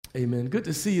Amen. Good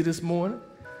to see you this morning.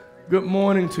 Good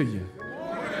morning to you.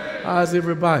 How's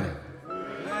everybody?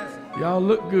 Y'all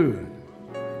look good.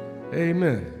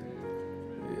 Amen.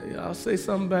 Y'all say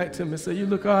something back to me. Say, you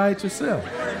look all right yourself.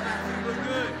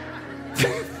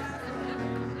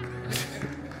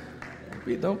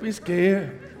 Don't be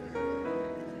scared.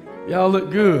 Y'all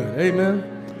look good. Amen.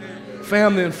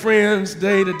 Family and friends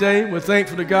day today. We're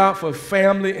thankful to God for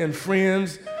family and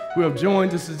friends who have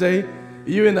joined us today.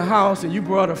 You're in the house and you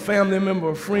brought a family member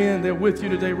or friend. They're with you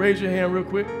today. Raise your hand real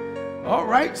quick. All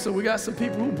right, so we got some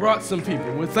people who brought some people.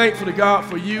 We're thankful to God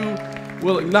for you.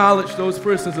 We'll acknowledge those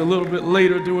persons a little bit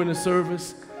later during the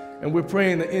service. And we're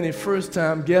praying that any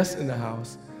first-time guests in the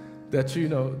house, that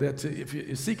that if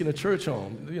you're seeking a church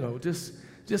home,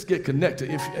 just get connected.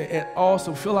 And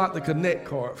also fill out the connect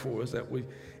card for us that we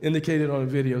indicated on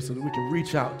the video so that we can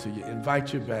reach out to you,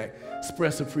 invite you back,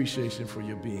 express appreciation for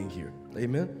your being here.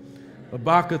 Amen.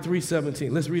 Habakkuk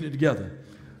 3:17. Let's read it together.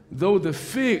 Though the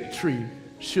fig tree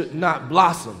should not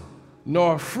blossom,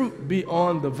 nor fruit be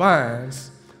on the vines,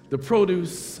 the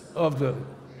produce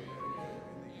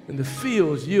in the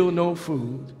fields yield no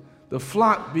food, the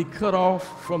flock be cut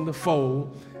off from the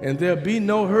fold, and there be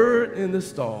no herd in the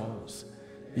stalls,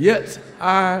 yet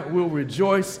I will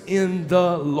rejoice in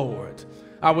the Lord.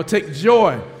 I will take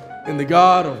joy in the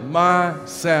God of my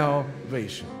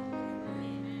salvation.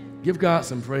 Give God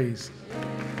some praise.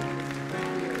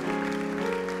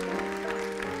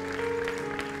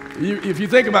 If you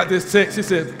think about this text, it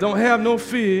says, don't have no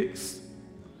figs,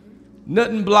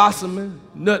 nothing blossoming,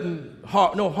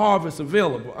 no harvest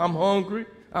available. I'm hungry,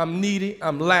 I'm needy,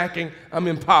 I'm lacking, I'm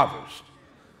impoverished.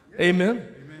 Amen?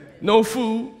 No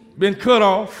food, been cut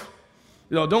off.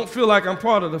 Don't feel like I'm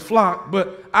part of the flock,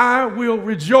 but I will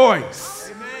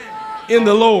rejoice in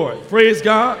the Lord. Praise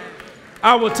God.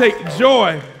 I will take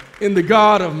joy in the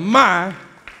God of my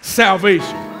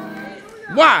salvation.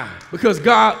 Why? Because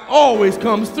God always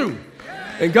comes through.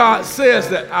 And God says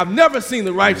that I've never seen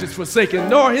the righteous forsaken,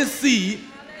 nor his seed,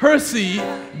 her seed,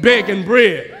 begging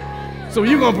bread. So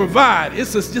you're going to provide.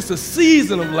 It's just a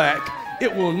season of lack.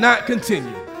 It will not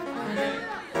continue.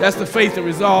 That's the faith and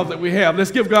resolve that we have.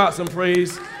 Let's give God some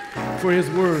praise for his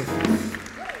word.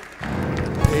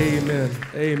 Amen.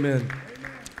 Amen.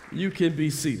 You can be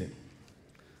seated.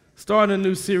 Starting a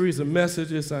new series of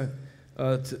messages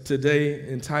today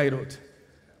entitled,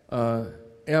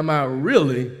 Am I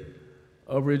Really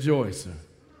a Rejoicer?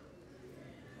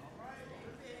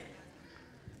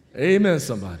 Amen,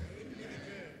 somebody.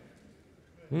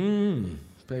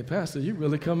 Hey, Pastor, you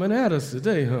really coming at us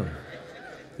today, huh?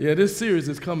 Yeah, this series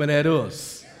is coming at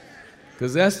us.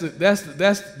 Because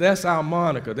that's our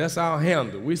moniker. That's our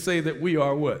handle. We say that we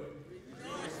are what?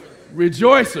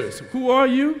 Rejoicers. Who are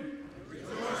you?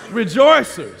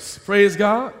 Rejoicers. Praise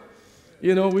God.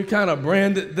 We kind of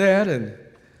branded that, and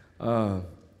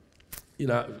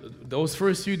those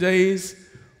first few days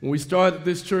when we started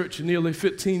this church nearly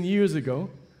 15 years ago,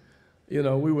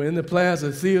 we were in the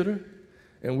Plaza Theater,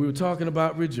 and we were talking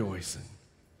about rejoicing.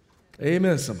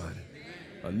 Amen, somebody.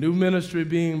 A new ministry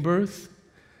being birthed,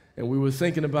 and we were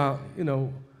thinking about,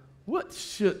 what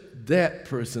should that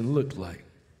person look like?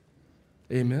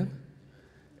 Amen.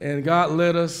 And God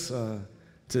led us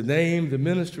to name the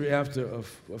ministry after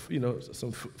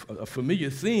a familiar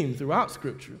theme throughout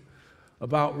Scripture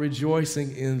about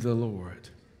rejoicing in the Lord.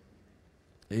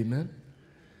 Amen.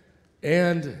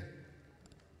 And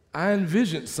I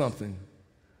envisioned something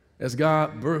as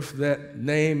God birthed that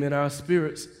name in our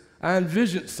spirits. I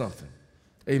envisioned something.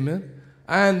 Amen.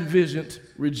 I envisioned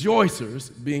rejoicers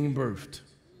being birthed.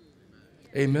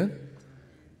 Amen.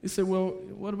 You say, well,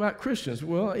 what about Christians?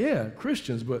 Well, yeah,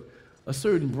 Christians, but a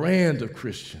certain brand of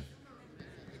Christian.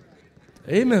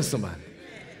 Amen, somebody.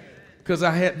 Because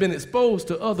I had been exposed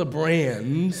to other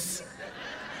brands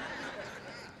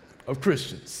of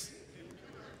Christians.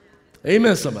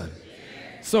 Amen, somebody.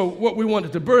 So what we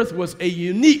wanted to birth was a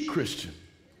unique Christian.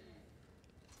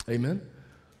 Amen.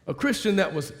 A Christian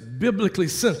that was biblically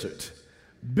centered,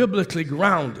 biblically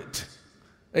grounded.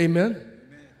 Amen.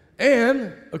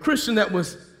 And a Christian that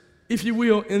was, if you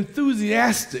will,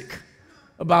 enthusiastic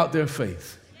about their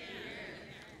faith.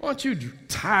 Aren't you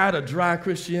tired of dry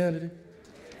Christianity?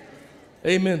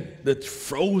 Amen. The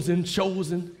frozen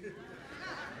chosen.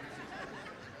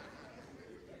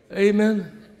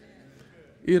 Amen.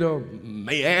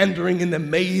 Meandering in the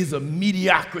maze of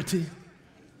mediocrity.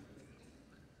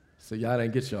 So y'all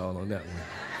didn't get y'all on that one.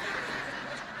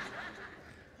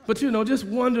 But just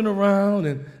wandering around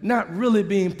and not really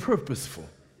being purposeful.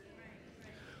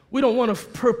 We don't want a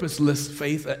purposeless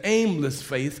faith, an aimless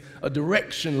faith, a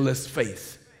directionless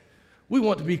faith. We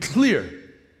want to be clear,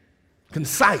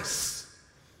 concise,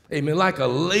 Amen. Like a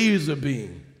laser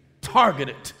beam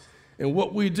targeted in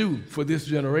what we do for this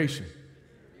generation.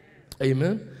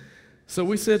 Amen. So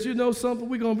we said, you know something,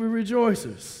 we're going to be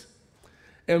rejoicers.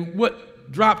 And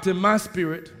what dropped in my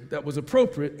spirit that was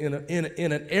appropriate in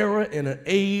an era, in an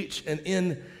age, and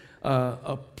in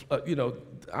our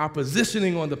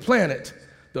positioning on the planet,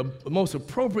 the most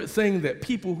appropriate thing that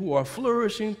people who are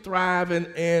flourishing, thriving,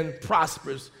 and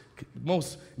prosperous,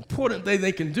 most important thing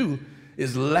they can do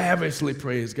is lavishly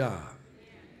praise God.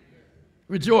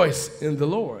 Rejoice in the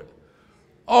Lord.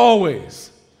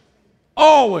 Always,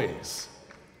 always,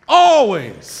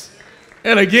 always.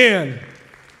 And again,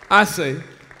 I say,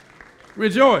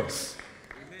 rejoice.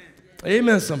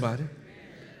 Amen, somebody.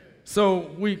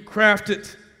 So we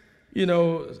crafted,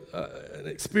 an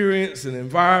experience, an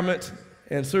environment,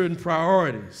 and certain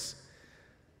priorities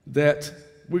that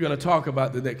we're going to talk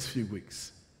about the next few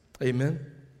weeks. Amen.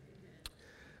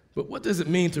 But what does it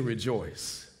mean to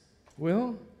rejoice?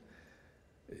 Well,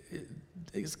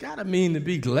 it's got to mean to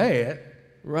be glad,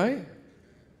 right?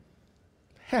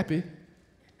 Happy.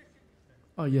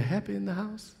 Are you happy in the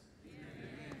house?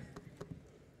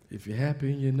 If you're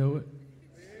happy and you know it,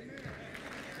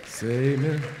 say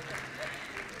amen.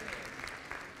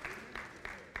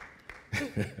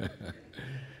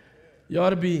 You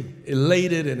ought to be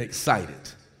elated and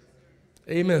excited.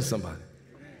 Amen, somebody.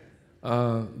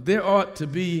 There ought to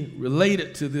be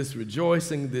related to this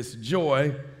rejoicing, this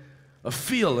joy, a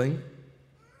feeling.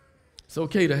 It's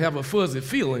okay to have a fuzzy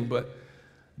feeling, but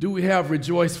do we have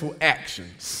rejoiceful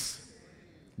actions,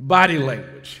 body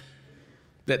language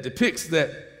that depicts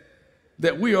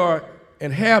that we are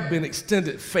and have been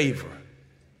extended favor?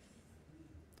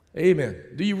 Amen.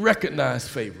 Do you recognize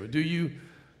favor? Do you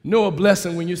know a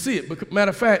blessing when you see it? Matter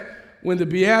of fact, when the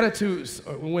Beatitudes,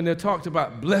 when they're talked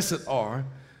about blessed are,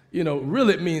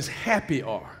 really it means happy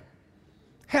are.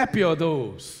 Happy are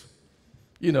those,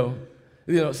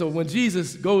 So when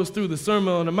Jesus goes through the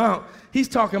Sermon on the Mount, he's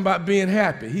talking about being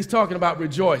happy. He's talking about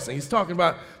rejoicing. He's talking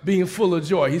about being full of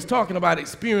joy. He's talking about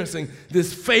experiencing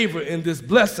this favor and this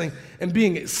blessing and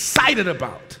being excited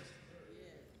about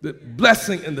the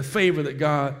blessing and the favor that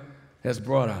God has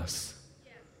brought us.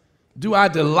 Do I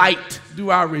delight? Do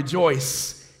I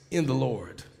rejoice in the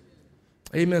Lord?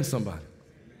 Amen, somebody.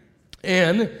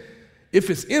 And if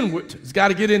it's inward, it's got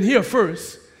to get in here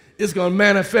first. It's going to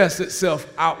manifest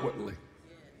itself outwardly.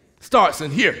 Starts in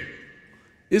here.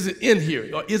 Is it in here?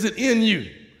 Or is it in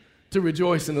you to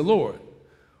rejoice in the Lord?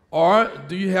 Or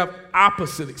do you have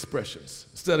opposite expressions?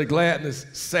 Instead of gladness,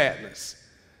 sadness.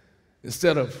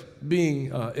 Instead of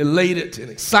being elated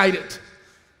and excited,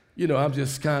 I'm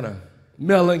just kind of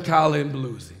melancholy and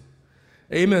bluesy.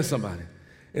 Amen, somebody.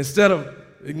 Instead of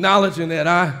acknowledging that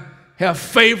I have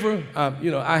favor,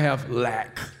 I have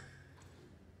lack.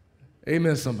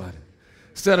 Amen, somebody.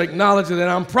 Instead of acknowledging that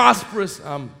I'm prosperous,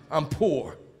 I'm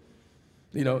poor.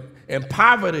 And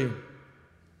poverty,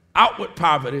 outward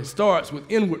poverty, starts with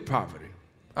inward poverty.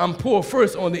 I'm poor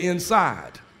first on the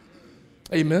inside.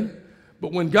 Amen.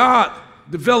 But when God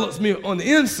develops me on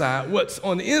the inside, what's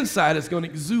on the inside is going to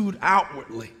exude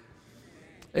outwardly.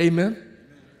 Amen.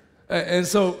 And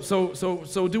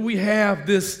so do we have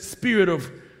this spirit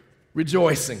of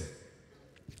rejoicing?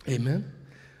 Amen.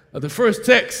 The first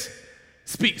text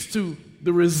speaks to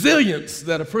the resilience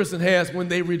that a person has when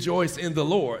they rejoice in the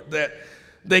Lord, that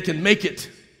they can make it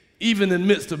even in the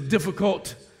midst of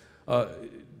difficult,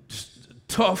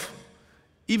 tough,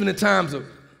 even in times of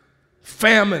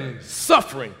famine,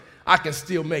 suffering, I can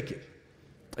still make it.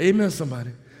 Amen,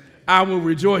 somebody. I will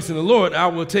rejoice in the Lord. I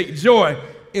will take joy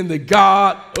in the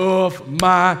God of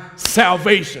my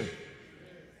salvation.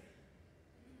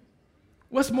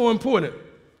 What's more important,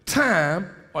 time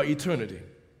or eternity?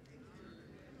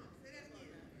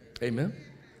 Amen.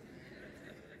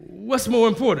 What's more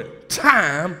important,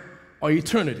 time or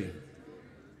eternity?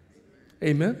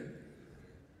 Amen.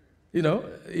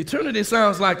 Eternity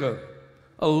sounds like a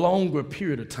longer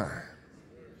period of time.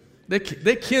 They're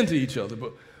kin to each other,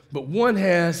 but one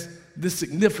has this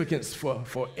significance for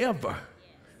forever.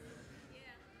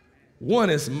 One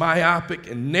is myopic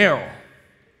and narrow.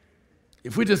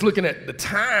 If we're just looking at the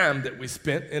time that we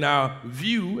spent in our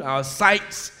view, our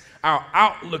sights, our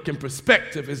outlook and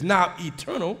perspective is not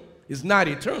eternal,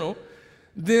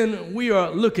 then we are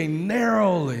looking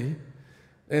narrowly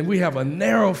and we have a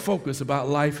narrow focus about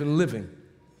life and living.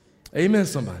 Amen,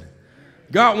 somebody.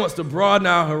 God wants to broaden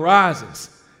our horizons,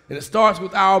 and it starts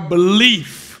with our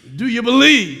belief. Do you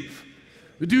believe?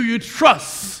 Do you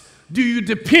trust? Do you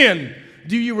depend?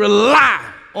 Do you rely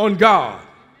on God?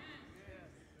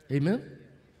 Amen.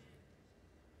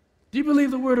 Do you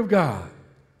believe the word of God?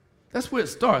 That's where it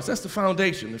starts. That's the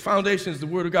foundation. The foundation is the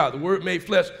Word of God. The Word made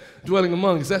flesh, dwelling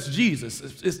among us. That's Jesus.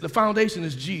 The foundation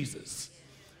is Jesus.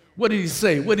 What did he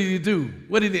say? What did he do?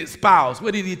 What did he espouse?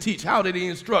 What did he teach? How did he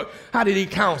instruct? How did he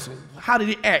counsel? How did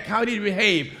he act? How did he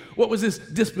behave? What was his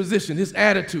disposition, his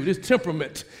attitude, his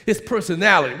temperament, his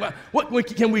personality?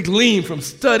 What can we glean from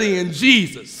studying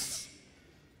Jesus?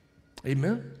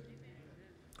 Amen?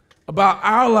 About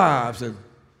our lives and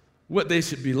what they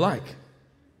should be like.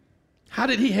 How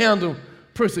did he handle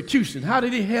persecution? How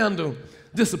did he handle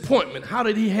disappointment? How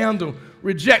did he handle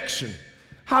rejection?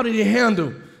 How did he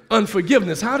handle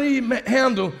unforgiveness? How did he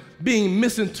handle being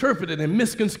misinterpreted and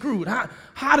misconstrued?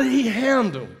 How did he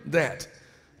handle that?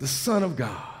 The Son of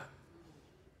God.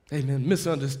 Amen.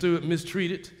 Misunderstood,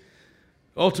 mistreated,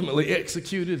 ultimately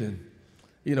executed,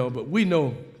 and but we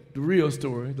know the real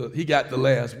story. He got the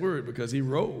last word because he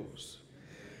rose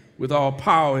with all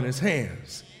power in his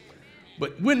hands.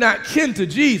 But we're not kin to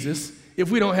Jesus if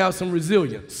we don't have some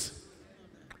resilience.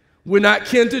 We're not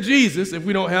kin to Jesus if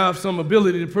we don't have some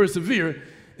ability to persevere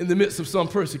in the midst of some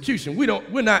persecution.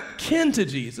 We're not kin to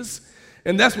Jesus,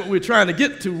 and that's what we're trying to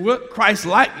get to, what Christ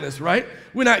likeness, right?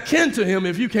 We're not kin to him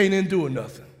if you can't endure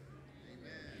nothing.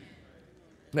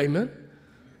 Amen.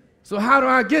 So how do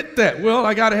I get that? Well,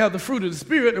 I got to have the fruit of the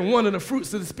Spirit, and one of the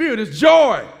fruits of the Spirit is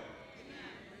joy.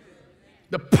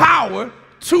 The power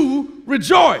to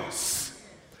rejoice.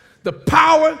 The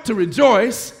power to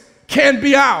rejoice can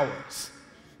be ours.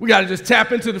 We got to just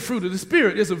tap into the fruit of the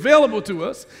Spirit. It's available to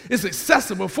us. It's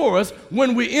accessible for us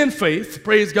when we're in faith,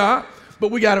 praise God. But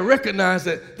we got to recognize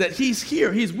that he's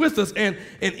here. He's with us, and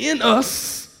in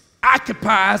us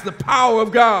occupies the power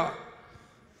of God.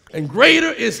 And greater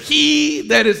is he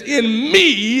that is in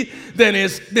me than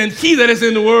he that is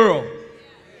in the world.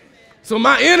 So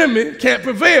my enemy can't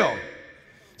prevail.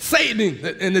 Satan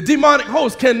and the demonic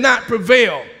host cannot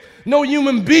prevail. No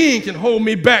human being can hold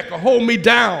me back or hold me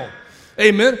down.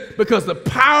 Amen? Because the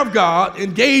power of God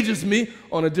engages me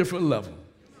on a different level.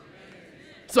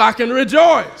 So I can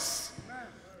rejoice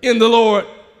in the Lord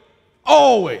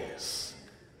always.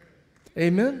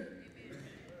 Amen?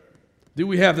 Do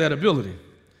we have that ability?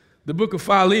 The book of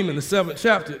Philemon, the 7th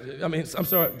chapter,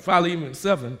 Philemon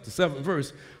 7, the 7th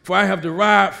verse. For I have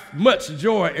derived much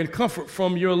joy and comfort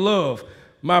from your love,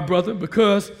 my brother,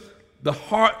 because the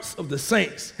hearts of the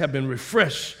saints have been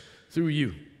refreshed through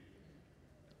you.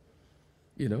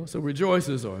 So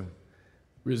rejoicers are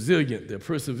resilient, they're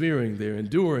persevering, they're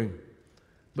enduring,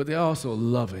 but they're also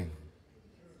loving.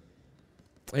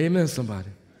 Amen, somebody.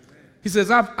 He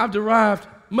says, I've derived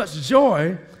much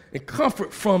joy and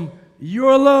comfort from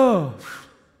your love.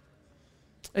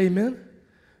 Amen.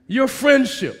 Your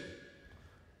friendship.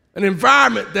 An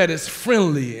environment that is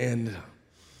friendly and,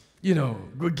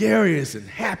 gregarious and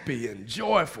happy and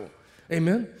joyful.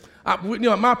 Amen.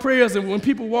 My prayer is that when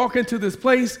people walk into this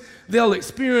place, they'll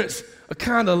experience a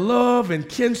kind of love and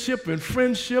kinship and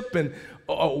friendship and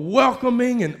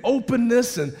welcoming and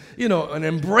openness and, an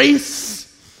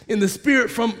embrace in the spirit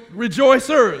from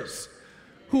rejoicers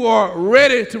who are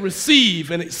ready to receive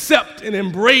and accept and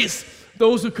embrace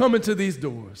those who come into these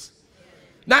doors.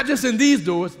 Not just in these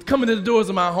doors, come into the doors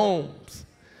of my homes,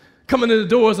 come into the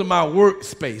doors of my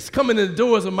workspace, come into the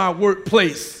doors of my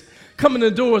workplace, come into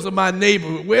the doors of my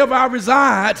neighborhood. Wherever I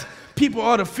reside, people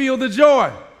ought to feel the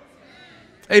joy.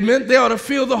 Amen. They ought to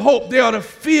feel the hope. They ought to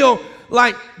feel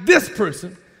like this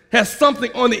person has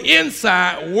something on the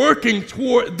inside working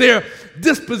toward their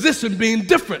disposition being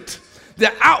different.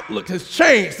 Their outlook has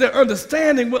changed. Their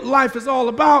understanding what life is all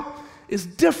about is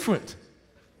different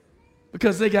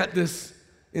because they got this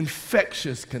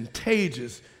infectious,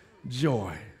 contagious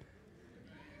joy.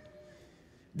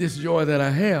 This joy that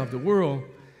I have, the world,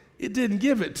 it didn't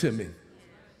give it to me.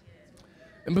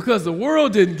 And because the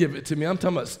world didn't give it to me, I'm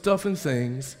talking about stuff and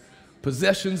things,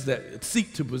 possessions that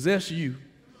seek to possess you.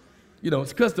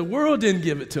 It's because the world didn't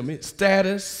give it to me.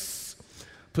 Status,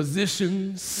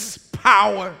 positions,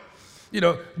 power.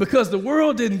 Because the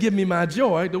world didn't give me my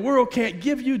joy, the world can't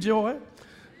give you joy.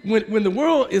 When the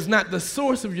world is not the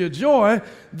source of your joy,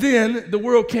 then the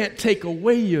world can't take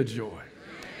away your joy.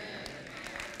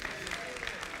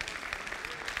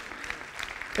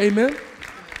 Amen?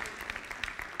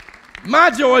 My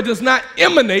joy does not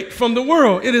emanate from the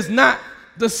world. It is not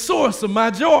the source of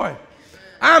my joy.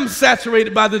 I'm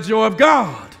saturated by the joy of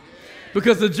God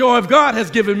because the joy of God has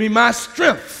given me my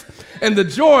strength. And the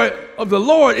joy of the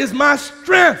Lord is my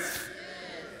strength.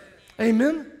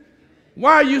 Amen?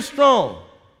 Why are you strong?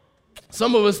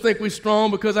 Some of us think we're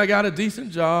strong because I got a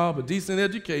decent job, a decent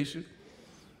education.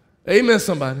 Amen,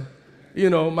 somebody.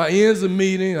 My ends are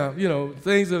meeting,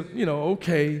 things are,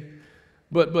 okay.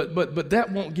 But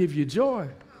that won't give you joy.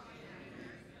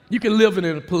 You can live in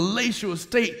a palatial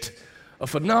estate, a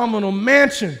phenomenal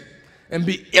mansion, and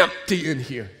be empty in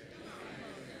here.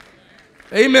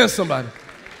 Amen, somebody.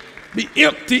 Be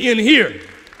empty in here.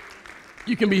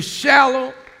 You can be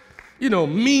shallow,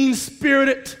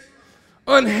 mean-spirited,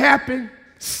 unhappy,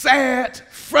 sad,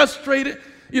 frustrated,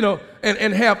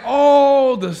 and have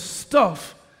all the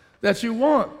stuff that you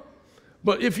want.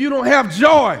 But if you don't have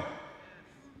joy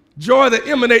that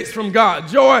emanates from God,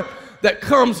 joy that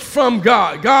comes from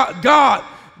God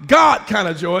kind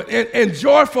of joy, and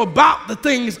joyful about the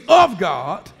things of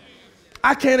God,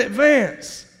 I can't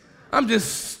advance. I'm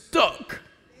just stuck.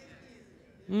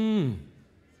 And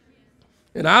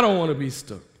I don't want to be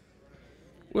stuck.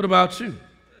 What about you?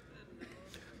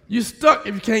 You're stuck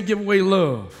if you can't give away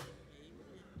love.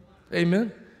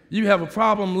 Amen? You have a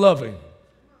problem loving.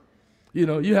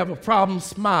 You have a problem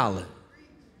smiling.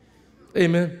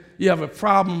 Amen? You have a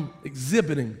problem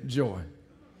exhibiting joy.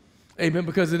 Amen?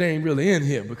 Because it ain't really in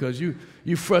here. Because you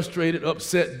frustrated,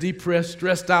 upset, depressed,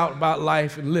 stressed out about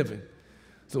life and living.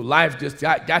 So life just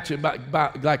got you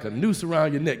about like a noose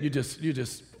around your neck.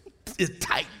 It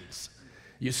tightens.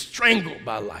 You're strangled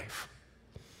by life.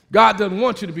 God doesn't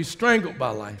want you to be strangled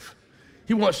by life.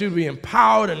 He wants you to be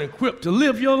empowered and equipped to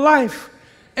live your life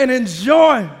and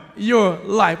enjoy your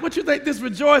life. What you think this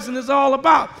rejoicing is all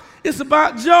about? It's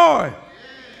about joy.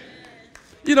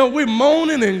 We're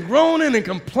moaning and groaning and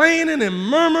complaining and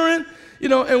murmuring,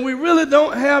 and we really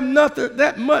don't have nothing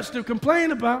that much to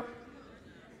complain about.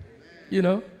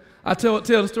 I tell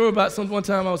the story about one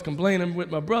time I was complaining with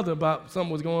my brother about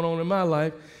something was going on in my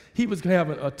life. He was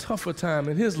having a tougher time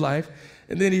in his life,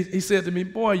 and then he said to me,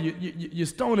 "Boy, you're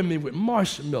stoning me with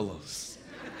marshmallows."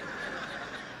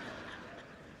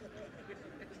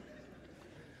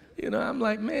 I'm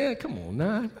like, man, come on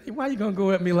now. Why you going to go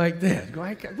at me like that?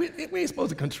 We ain't supposed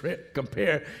to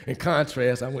compare and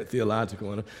contrast. I went theological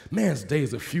on it. Man's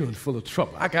days are few and full of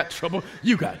trouble. I got trouble.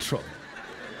 You got trouble.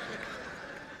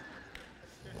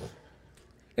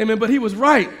 Amen, but he was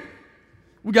right.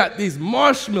 We got these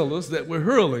marshmallows that we're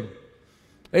hurling.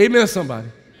 Amen, somebody.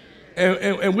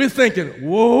 And we're thinking,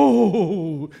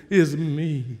 woe is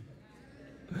me.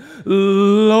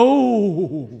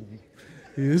 Lo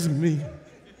is me.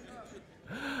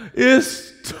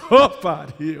 It's tough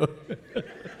out here.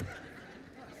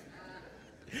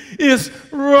 It's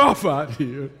rough out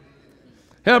here.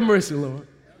 Have mercy, Lord.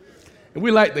 And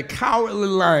we like the cowardly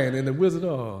lion in the Wizard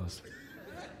of Oz.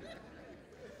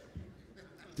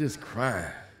 Just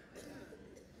crying.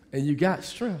 And you got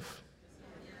strength.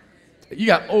 You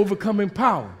got overcoming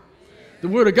power. The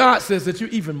Word of God says that you're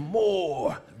even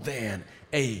more than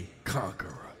a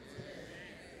conqueror.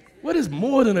 What is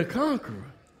more than a conqueror?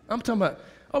 I'm talking about,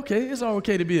 okay, it's all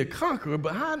okay to be a conqueror,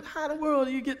 but how in the world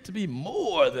do you get to be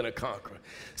more than a conqueror?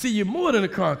 See, you're more than a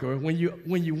conqueror when you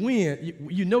win.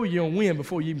 You know you're going to win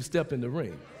before you even step in the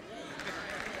ring.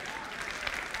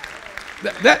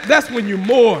 That's when you're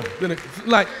more than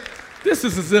this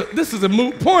is a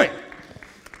moot point.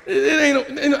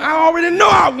 I already know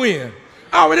I win.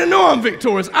 I already know I'm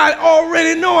victorious. I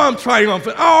already know I'm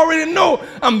triumphant. I already know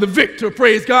I'm the victor,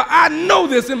 praise God. I know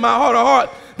this in my heart of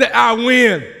hearts that I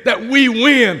win, that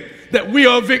we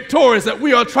are victorious, that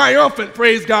we are triumphant,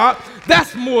 praise God.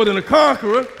 That's more than a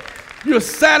conqueror. You're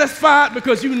satisfied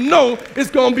because you know it's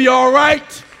going to be all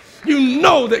right. You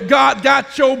know that God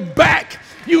got your back.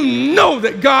 You know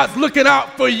that God's looking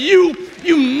out for you.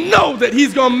 You know that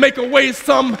he's going to make a way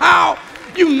somehow.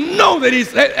 You know that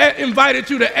he's invited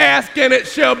you to ask and it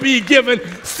shall be given.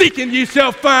 Seeking ye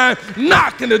shall find.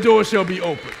 Knock and the door shall be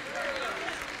open.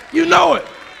 You know it.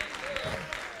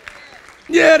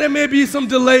 Yeah, there may be some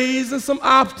delays and some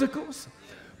obstacles,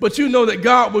 but you know that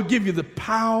God will give you the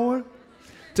power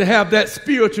to have that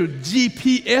spiritual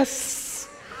GPS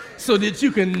so that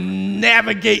you can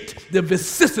navigate the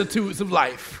vicissitudes of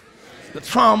life. The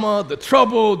trauma, the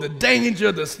trouble, the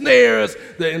danger, the snares,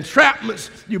 the entrapments,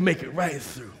 you make it right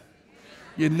through.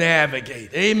 You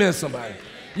navigate. Amen, somebody.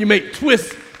 You make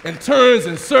twists and turns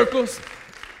and circles.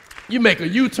 You make a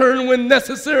U-turn when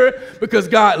necessary because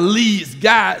God leads,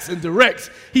 guides, and directs.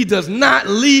 He does not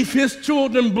leave his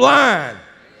children blind.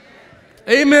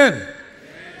 Amen.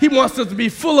 He wants us to be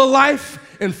full of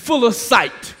life and full of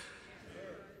sight.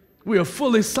 We are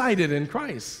fully sighted in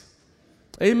Christ.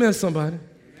 Amen, somebody.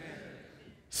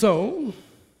 So,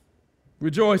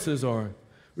 rejoicers are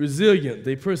resilient,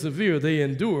 they persevere, they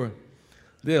endure,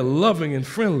 they're loving and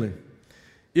friendly.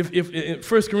 If in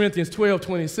 1 Corinthians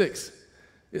 12:26,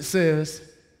 it says,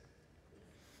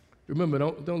 remember,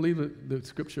 don't leave the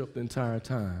scripture up the entire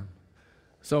time.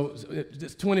 So,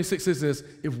 26 it says,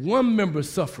 if one member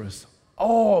suffers,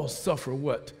 all suffer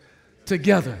what?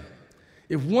 Together.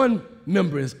 if one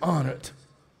member is honored,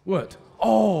 what?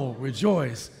 All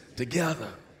rejoice together.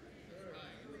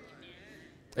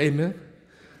 Amen.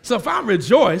 So if I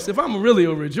rejoice, if I'm really a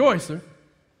rejoicer,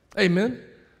 amen,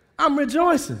 I'm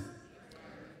rejoicing.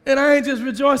 And I ain't just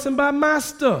rejoicing by my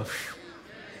stuff.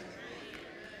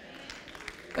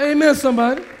 Amen,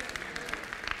 somebody.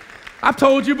 I've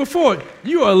told you before,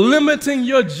 you are limiting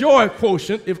your joy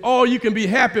quotient if all you can be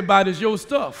happy about is your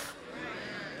stuff.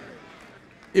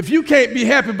 If you can't be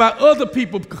happy about other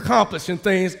people accomplishing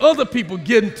things, other people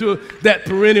getting to that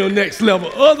perennial next level,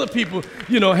 other people,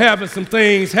 having some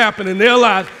things happen in their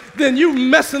lives, then you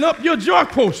messing up your joy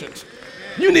quotient.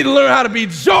 You need to learn how to be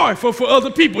joyful for other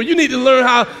people. You need to learn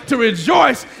how to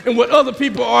rejoice in what other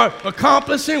people are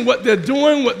accomplishing, what they're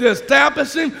doing, what they're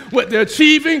establishing, what they're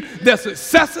achieving, their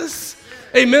successes.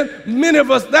 Amen. Many of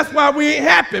us, that's why we ain't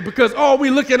happy, because all we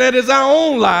looking at is our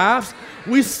own lives.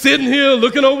 We sitting here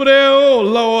looking over there, oh,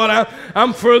 Lord,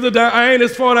 I'm further down. I ain't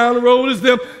as far down the road as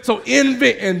them. So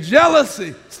envy and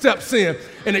jealousy steps in,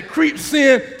 and it creeps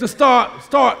in to start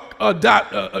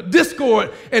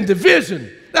discord and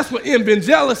division. That's what envy and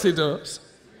jealousy does.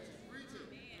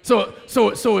 So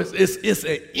it's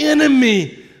an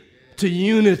enemy to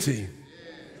unity.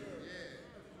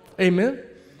 Amen.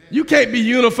 You can't be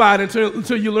unified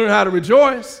until you learn how to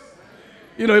rejoice.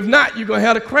 If not, you're going to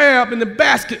have the crab in the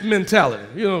basket mentality.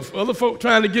 If other folk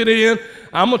trying to get in,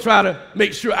 I'm going to try to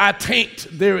make sure I taint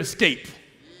their escape.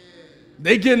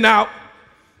 They getting out,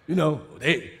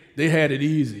 they had it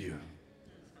easier.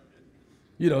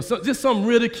 So just some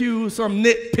ridicule, some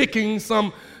nitpicking,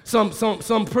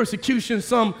 some persecution,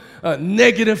 some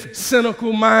negative,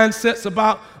 cynical mindsets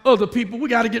about other people. We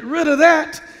got to get rid of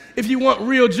that if you want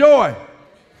real joy.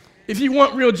 If you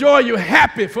want real joy, you're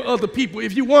happy for other people.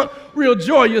 If you want real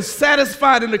joy, you're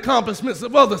satisfied in the accomplishments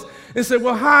of others. And say,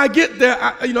 well, how I get there,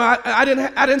 I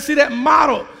didn't see that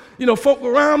model. Folk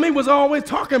around me was always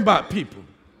talking about people.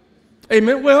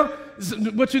 Amen. Well,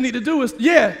 what you need to do is,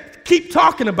 keep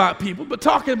talking about people, but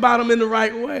talking about them in the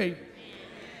right way.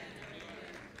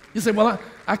 You say, well,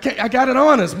 I got it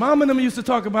honest. Mom and them used to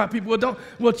talk about people.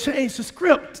 Well, change the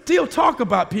script. Still talk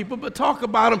about people, but talk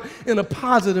about them in a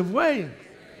positive way.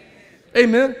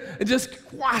 Amen. And just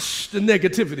squash the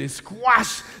negativity,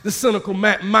 squash the cynical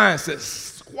mindset,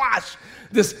 squash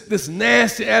this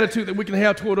nasty attitude that we can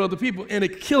have toward other people, and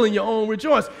it's killing your own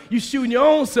rejoice. You're shooting your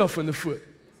own self in the foot.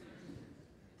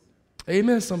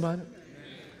 Amen, somebody.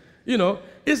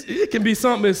 It can be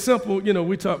something as simple.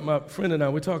 My friend and I,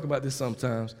 we talk about this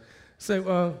sometimes. Say,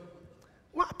 why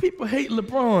people hate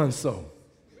LeBron so?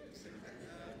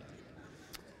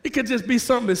 It could just be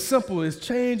something as simple as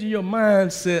changing your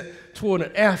mindset toward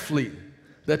an athlete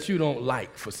that you don't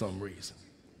like for some reason.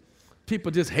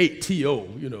 People just hate T.O.,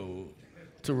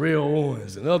 Terrell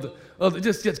Owens and other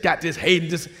just got this hate,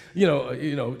 just,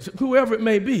 whoever it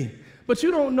may be. But you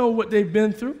don't know what they've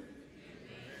been through.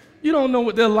 You don't know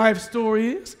what their life story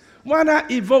is. Why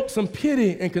not evoke some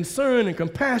pity and concern and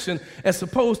compassion as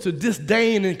opposed to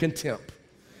disdain and contempt?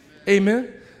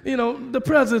 Amen? The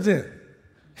president.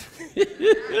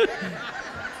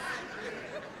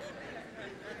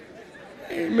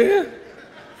 Amen.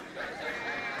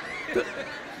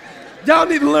 Y'all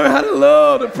need to learn how to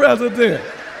love the president.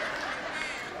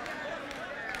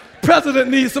 President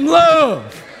needs some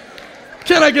love.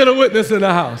 Can I get a witness in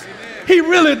the house? He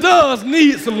really does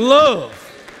need some love.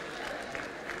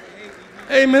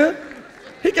 Amen.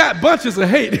 He got bunches of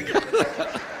hate.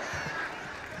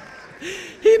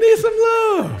 He needs some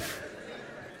love.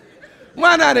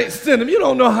 Why not extend him? You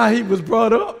don't know how he was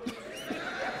brought up.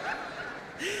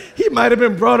 He might have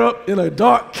been brought up in a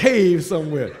dark cave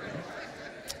somewhere.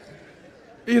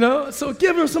 So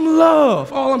give him some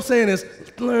love. All I'm saying is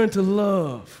learn to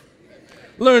love.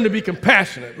 Learn to be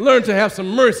compassionate. Learn to have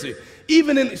some mercy.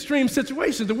 Even in extreme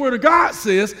situations, the Word of God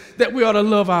says that we ought to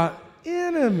love our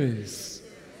enemies.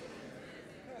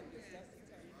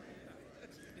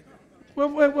 Well,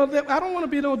 I don't want to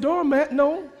be no doormat.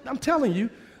 No, I'm telling you,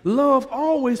 love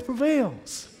always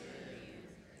prevails.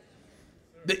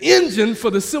 The engine for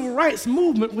the civil rights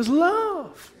movement was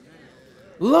love.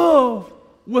 Love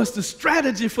was the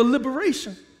strategy for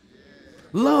liberation.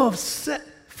 Love set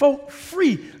folk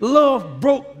free. Love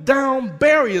broke down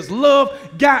barriers.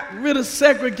 Love got rid of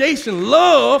segregation.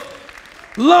 Love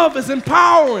is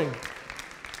empowering.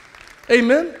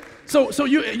 Amen. So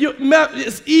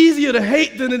it's easier to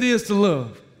hate than it is to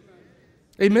love.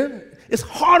 Amen. It's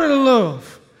harder to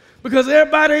love because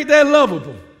everybody ain't that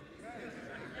lovable.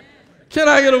 Can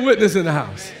I get a witness in the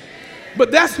house?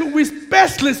 But that's who we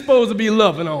especially supposed to be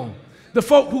loving on. The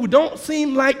folk who don't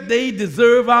seem like they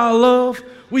deserve our love.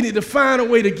 We need to find a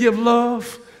way to give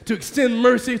love to extend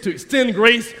mercy, to extend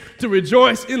grace, to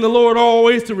rejoice in the Lord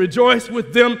always, to rejoice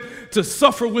with them, to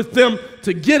suffer with them,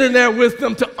 to get in there with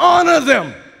them, to honor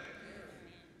them.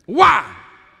 Why?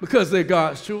 Because they're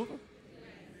God's children.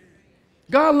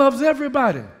 God loves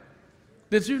everybody.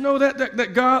 Did you know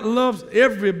that God loves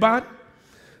everybody?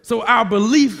 So our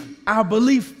belief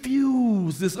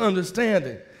fuels this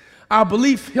understanding. Our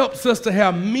belief helps us to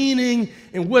have meaning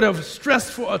in whatever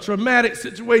stressful or traumatic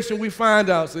situation we find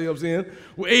ourselves in.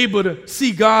 We're able to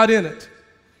see God in it.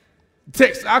 The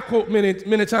text I quote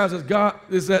many times as God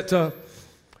is that,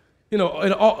 and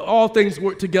all things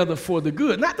work together for the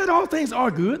good. Not that all things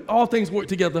are good. All things work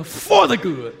together for the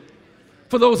good,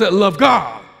 for those that love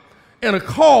God and are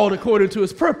called according to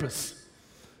his purpose.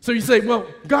 So you say, well,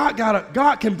 God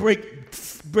can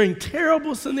bring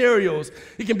terrible scenarios.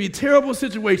 It can be terrible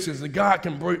situations, and God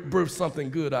can birth something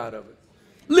good out of it.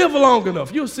 Live long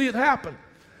enough, you'll see it happen.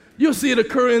 You'll see it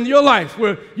occur in your life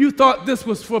where you thought this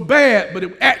was for bad, but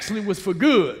it actually was for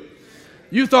good.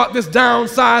 You thought this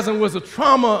downsizing was a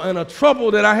trauma and a trouble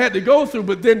that I had to go through,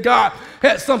 but then God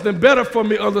had something better for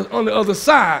me on the other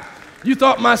side. You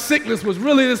thought my sickness was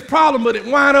really this problem, but it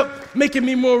wound up making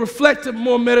me more reflective,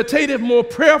 more meditative, more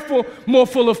prayerful, more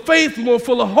full of faith, more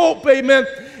full of hope, amen.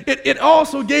 It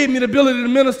also gave me the ability to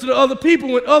minister to other people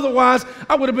when otherwise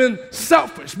I would have been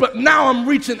selfish. But now I'm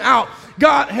reaching out.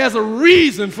 God has a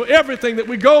reason for everything that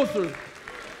we go through.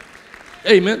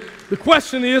 Amen. The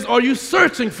question is, are you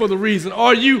searching for the reason?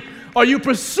 Are you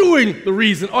pursuing the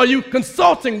reason? Are you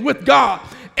consulting with God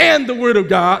and the Word of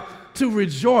God to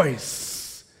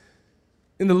rejoice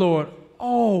in the Lord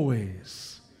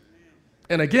always?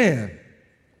 And again,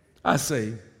 I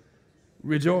say,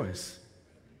 rejoice.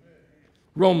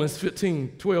 Romans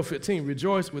 12:15,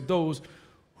 rejoice with those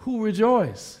who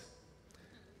rejoice.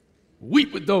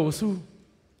 Weep with those who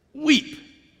weep.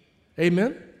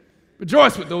 Amen.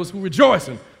 Rejoice with those who rejoice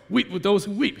and weep with those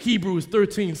who weep. Hebrews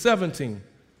 13:17.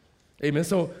 Amen.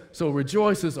 So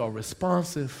rejoices are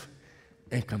responsive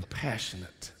and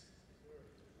compassionate.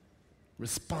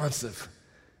 Responsive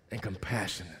and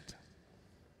compassionate.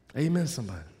 Amen,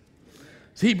 somebody.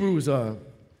 It's Hebrews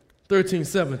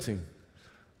 13:17.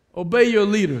 Obey your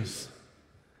leaders.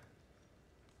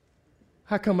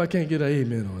 How come I can't get an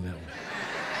amen on that one?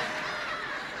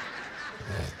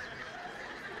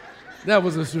 That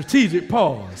was a strategic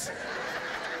pause.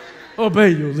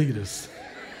 Obey your leaders.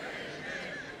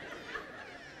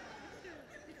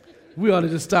 We ought to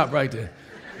just stop right there.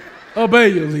 Obey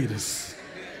your leaders.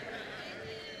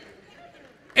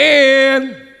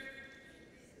 And,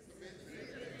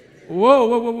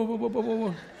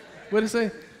 whoa. What did it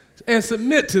say? And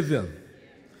submit to them.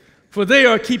 For they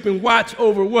are keeping watch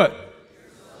over what?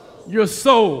 Your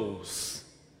souls.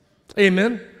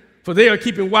 Amen. For they are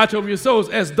keeping watch over your souls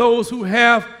as those who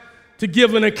have to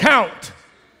give an account.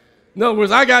 In other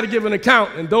words, I got to give an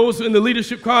account, and those in the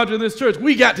leadership cadre of this church,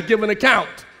 we got to give an account.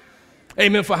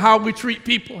 Amen. For how we treat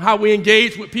people, how we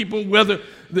engage with people, whether,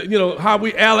 how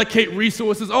we allocate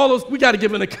resources, all those, we got to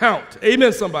give an account.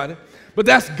 Amen, somebody. But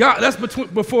that's God. That's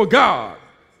before God.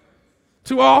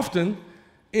 Too often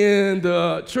in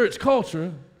the church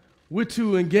culture, we're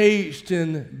too engaged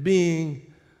in being,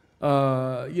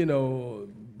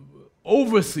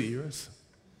 overseers,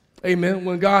 amen,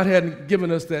 when God hadn't given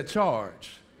us that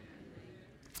charge.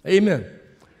 Amen.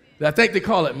 I think they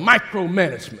call it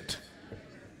micromanagement.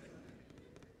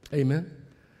 Amen.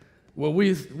 Well,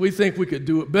 we think we could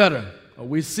do it better, or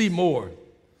we see more.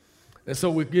 And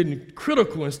so we're getting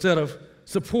critical instead of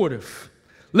supportive.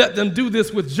 Let them do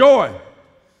this with joy.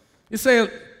 You're saying,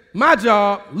 my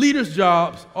job, leaders'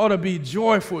 jobs, ought to be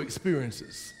joyful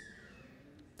experiences.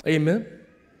 Amen.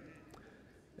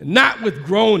 Not with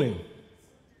groaning,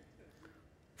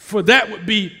 for that would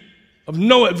be of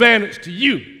no advantage to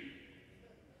you.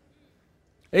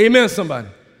 Amen, somebody.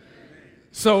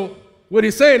 So what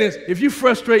he's saying is, if you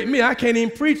frustrate me, I can't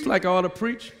even preach like I ought to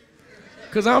preach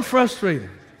because I'm frustrated.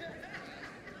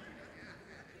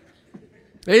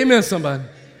 Amen, somebody.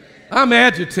 I'm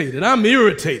agitated. I'm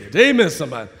irritated. Amen,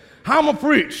 somebody. How am I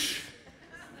preach?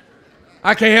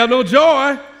 I can't have no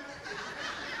joy.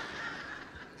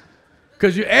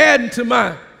 Because you're adding to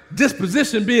my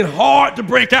disposition being hard to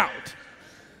break out.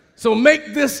 So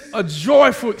make this a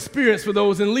joyful experience for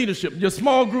those in leadership, your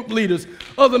small group leaders,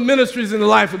 other ministries in the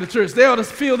life of the church. They ought to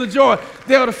feel the joy.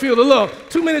 They ought to feel the love.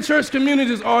 Too many church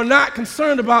communities are not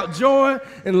concerned about joy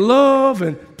and love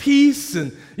and peace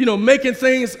and, making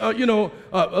things, a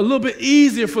little bit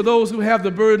easier for those who have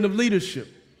the burden of leadership.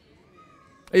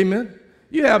 Amen.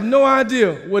 You have no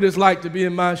idea what it's like to be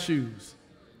in my shoes.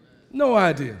 No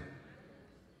idea.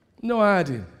 No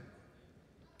idea.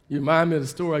 You remind me of the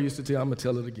story I used to tell. I'm going to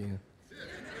tell it again.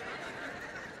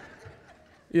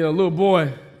 You know, a little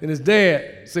boy and his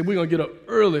dad said, we're going to get up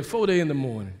early, 4 days in the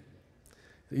morning.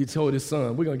 He told his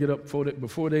son, we're going to get up before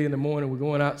 4 days in the morning. We're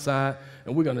going outside,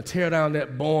 and we're going to tear down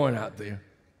that barn out there.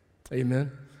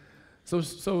 Amen. So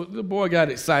the boy got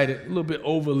excited, a little bit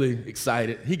overly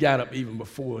excited. He got up even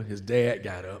before his dad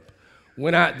got up.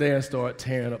 Went out there and started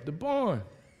tearing up the barn.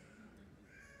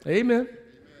 Amen.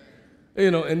 You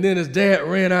know, and then his dad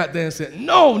ran out there and said,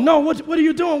 no, what are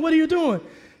you doing? What are you doing?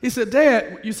 He said,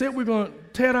 Dad, you said we're going to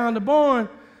tear down the barn,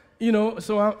 you know,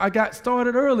 so I got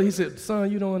started early. He said, son,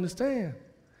 you don't understand.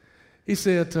 He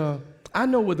said, I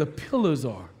know where the pillars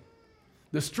are,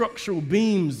 the structural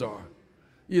beams are,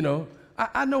 you know.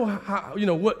 I know how, you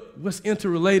know, what's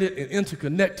interrelated and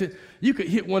interconnected. You could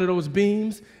hit one of those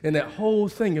beams and that whole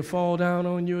thing would fall down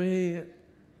on your head.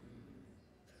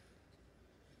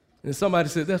 And somebody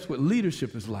said that's what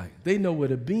leadership is like. They know where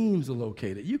the beams are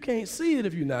located. You can't see it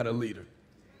if you're not a leader.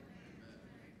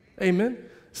 Amen.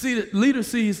 See, the leader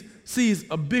sees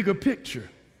a bigger picture.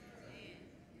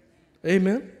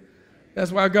 Amen.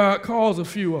 That's why God calls a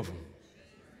few of them.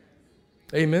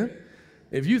 Amen.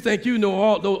 If you think you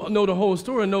know the whole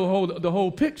story, know the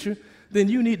whole picture, then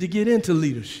you need to get into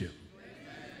leadership.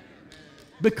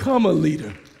 Become a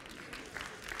leader.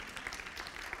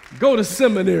 Go to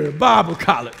seminary, Bible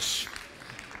college.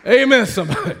 Amen,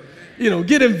 somebody. You know,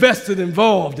 get invested,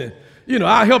 involved in. You know,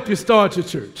 I'll help you start your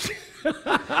church.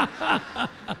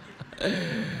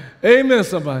 Amen,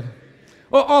 somebody.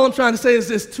 Well, all I'm trying to say is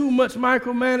there's too much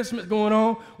micromanagement going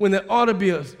on when there ought to be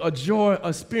a joy, a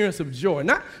experience of joy.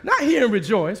 Not here in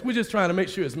Rejoice. We're just trying to make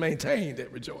sure it's maintained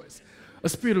at Rejoice. A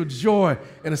spirit of joy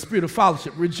and a spirit of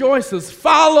fellowship. Rejoicers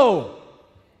follow.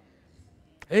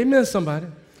 Amen, somebody.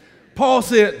 Paul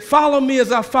said, follow me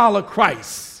as I follow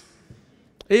Christ.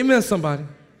 Amen, somebody.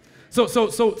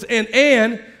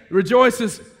 And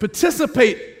rejoicers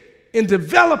participate in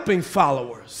developing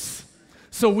followers.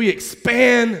 So we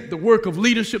expand the work of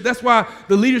leadership. That's why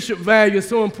the leadership value is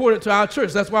so important to our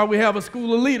church. That's why we have a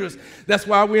school of leaders. That's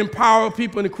why we empower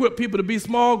people and equip people to be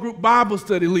small group Bible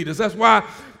study leaders. That's why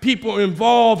people are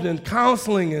involved in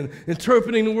counseling and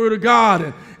interpreting the Word of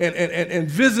God and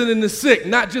visiting the sick.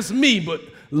 Not just me, but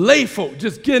lay folk,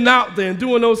 just getting out there and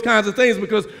doing those kinds of things,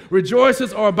 because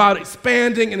rejoicers are about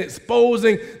expanding and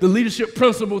exposing the leadership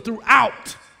principle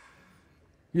throughout.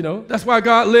 You know, that's why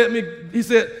God led me. He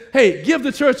said, hey, give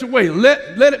the church away.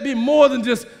 Let it be more than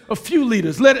just a few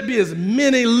leaders. Let it be as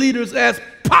many leaders as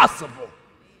possible.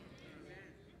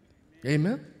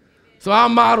 Amen. So our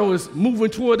motto is moving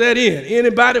toward that end.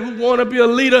 Anybody who want to be a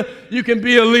leader, you can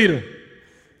be a leader.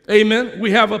 Amen.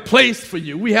 We have a place for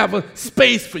you. We have a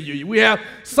space for you. We have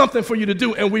something for you to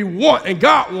do, and we want, and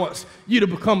God wants you to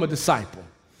become a disciple.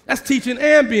 That's teaching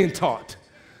and being taught.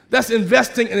 That's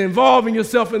investing and involving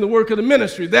yourself in the work of the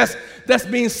ministry. That's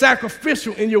being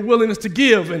sacrificial in your willingness to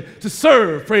give and to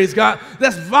serve, praise God.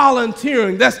 That's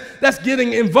volunteering. That's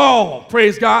getting involved,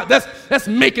 praise God. That's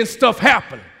making stuff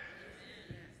happen.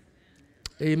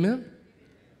 Amen.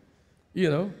 You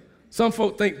know, some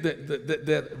folk think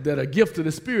that a gift of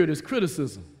the Spirit is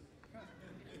criticism.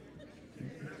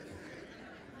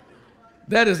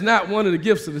 That is not one of the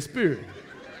gifts of the Spirit.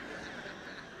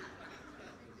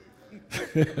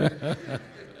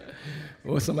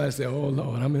 Or somebody say, oh,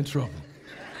 Lord, I'm in trouble.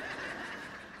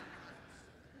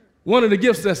 One of the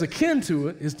gifts that's akin to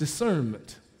it is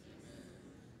discernment.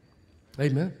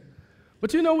 Amen.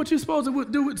 But you know what you're supposed to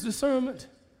do with discernment?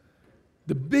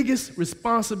 The biggest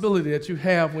responsibility that you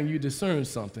have when you discern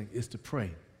something is to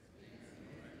pray.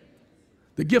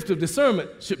 The gift of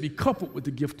discernment should be coupled with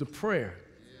the gift of prayer.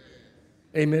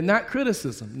 Amen. Not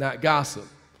criticism, not gossip.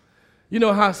 You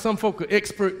know how some folk are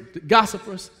expert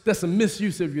gossipers? That's a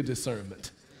misuse of your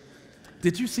discernment.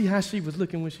 Did you see how she was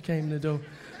looking when she came in the door?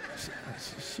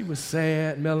 She was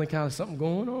sad, melancholy, something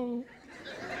going on.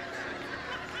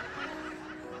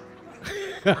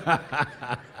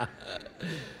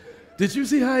 Did you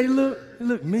see how he looked? He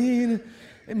looked mean.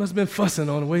 They must have been fussing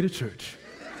on the way to church.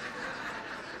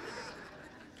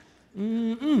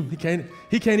 He can't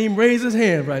even raise his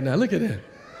hand right now. Look at that.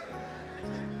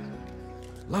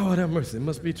 Lord have mercy. It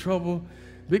must be trouble,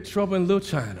 big trouble in little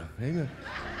China. Amen.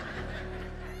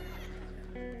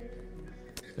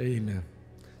 Amen.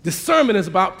 Discernment is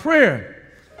about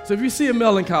prayer. So if you see a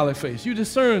melancholy face, you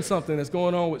discern something that's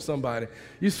going on with somebody.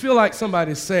 You feel like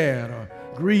somebody's sad or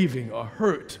grieving or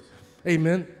hurt.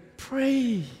 Amen.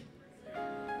 Pray.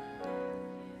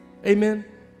 Amen.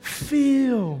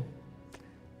 Feel.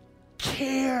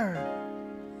 Care.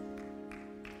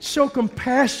 Show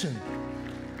compassion.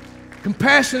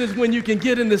 Compassion is when you can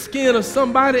get in the skin of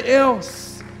somebody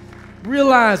else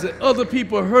realize that other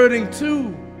people are hurting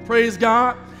too, praise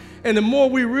God. And the more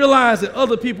we realize that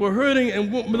other people are hurting,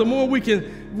 and the more we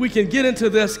can get into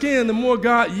their skin, the more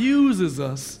God uses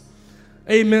us,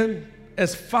 amen,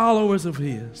 as followers of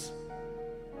His.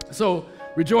 So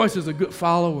rejoicers are good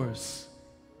followers.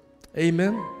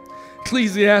 Amen.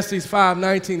 Ecclesiastes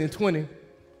 5:19 and 20.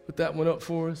 Put that one up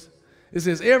for us. It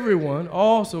says, everyone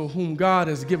also whom God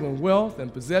has given wealth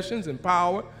and possessions and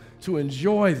power to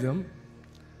enjoy them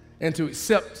and to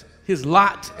accept his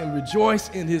lot and rejoice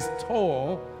in his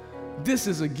toil, this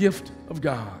is a gift of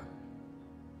God.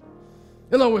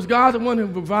 In other words, God the one who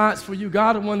provides for you,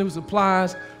 God the one who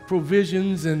supplies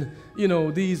provisions and,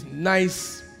 these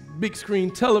nice big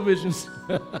screen televisions,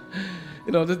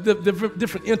 the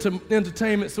different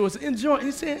entertainment sources.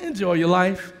 He's saying, enjoy your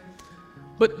life.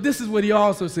 But this is what he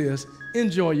also says,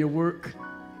 enjoy your work.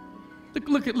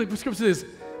 Look what Scripture says,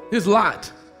 his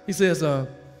lot. He says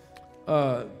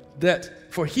that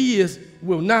for he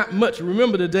will not much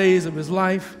remember the days of his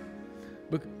life.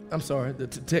 But I'm sorry, the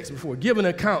text before. Give an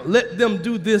account. Let them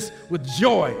do this with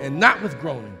joy and not with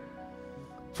groaning.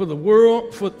 For the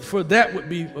world, for that would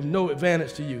be of no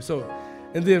advantage to you. So,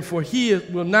 and then for he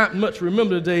will not much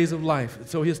remember the days of life.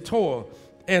 So his toil,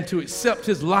 and to accept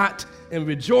his lot and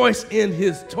rejoice in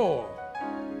his toil.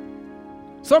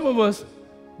 Some of us,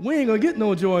 we ain't gonna get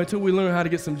no joy until we learn how to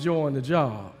get some joy on the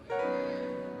job.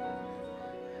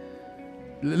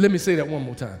 Let me say that one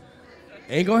more time.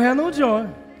 Ain't gonna have no joy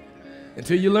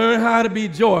until you learn how to be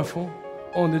joyful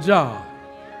on the job.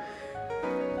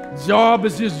 Job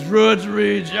is just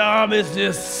drudgery. Job is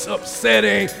just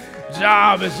upsetting.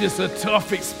 Job is just a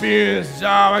tough experience.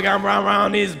 Job, I got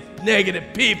around these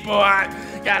negative people. I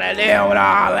gotta deal with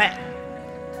all that.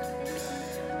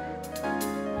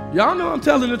 Y'all know I'm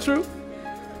telling the truth.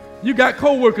 You got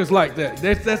coworkers like that.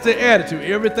 That's their attitude.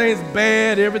 Everything's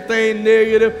bad, everything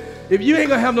negative. If you ain't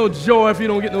gonna have no joy if you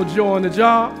don't get no joy on the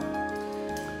job.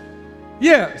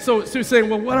 Yeah, so you're saying,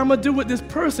 well, what I'm gonna do with this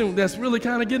person that's really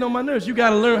kind of getting on my nerves? You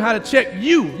gotta learn how to check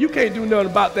you. You can't do nothing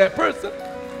about that person.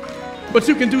 But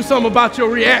you can do something about your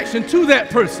reaction to that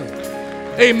person.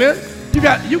 Amen.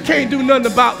 You can't do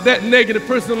nothing about that negative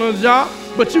person on the job,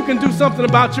 but you can do something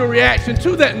about your reaction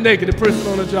to that negative person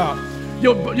on the job.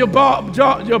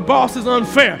 Your boss is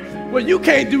unfair. Well, you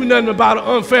can't do nothing about an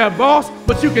unfair boss,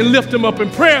 but you can lift him up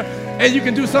in prayer, and you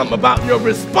can do something about your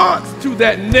response to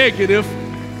that negative,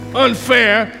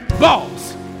 unfair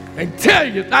boss. And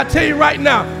I tell you right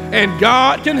now, and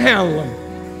God can handle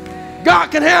him. God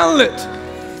can handle it.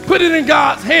 Put it in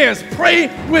God's hands. Pray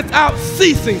without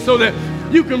ceasing so that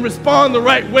you can respond the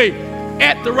right way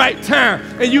at the right time,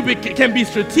 and you can be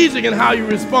strategic in how you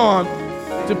respond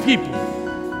to people.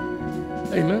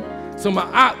 Amen. So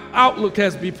my outlook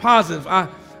has to be positive. I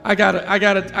gotta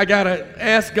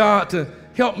ask God to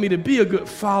help me to be a good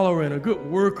follower and a good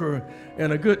worker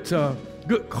and a good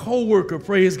co-worker.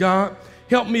 Praise God.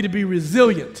 Help me to be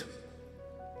resilient.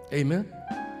 Amen.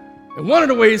 And one of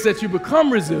the ways that you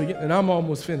become resilient, and I'm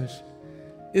almost finished,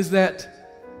 is that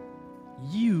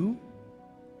you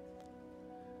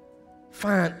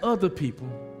find other people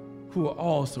who are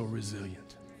also resilient.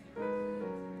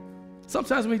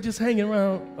 Sometimes we're just hanging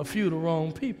around a few of the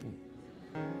wrong people.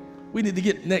 We need to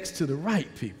get next to the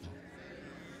right people.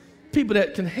 People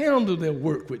that can handle their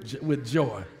work with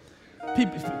joy.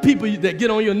 People that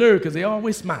get on your nerve because they're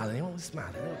always smiling.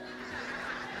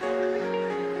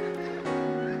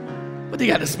 What they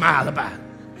got to smile about?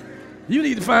 You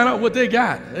need to find out what they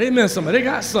got. Amen, somebody. They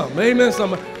got something. Amen,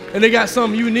 somebody. And they got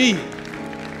something you need.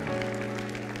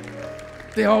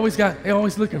 They always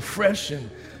looking fresh and,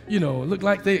 look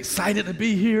like they're excited to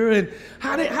be here. And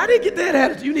how they get that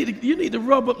attitude? You need to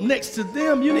rub up next to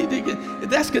them.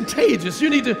 That's contagious. You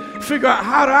need to figure out,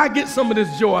 how do I get some of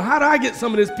this joy? How do I get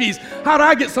some of this peace? How do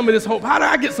I get some of this hope? How do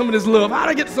I get some of this love? How do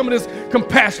I get some of this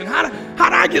compassion? How do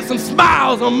I get some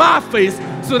smiles on my face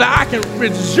so that I can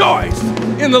rejoice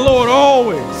in the Lord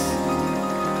always?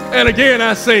 And again,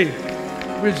 I say,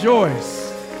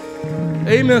 rejoice.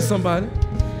 Amen, somebody.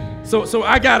 So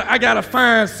I gotta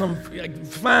find some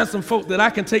folk that I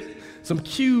can take some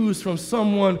cues from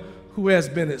someone who has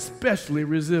been especially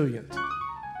resilient.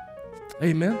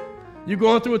 Amen. You're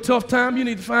going through a tough time, you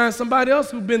need to find somebody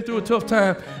else who's been through a tough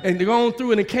time and they're going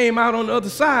through and it came out on the other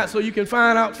side, so you can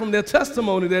find out from their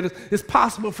testimony that it's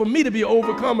possible for me to be an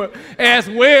overcomer as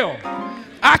well.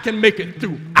 I can make it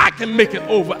through. I can make it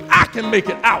over. I can make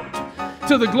it out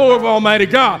to the glory of Almighty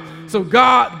God. So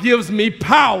God gives me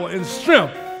power and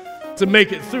strength to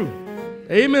make it through.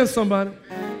 Amen, somebody.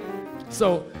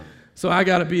 So I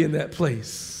got to be in that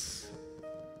place.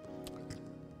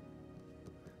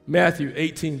 Matthew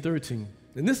 18:13.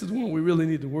 And this is one we really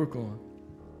need to work on.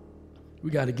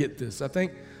 We got to get this. I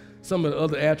think some of the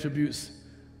other attributes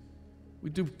we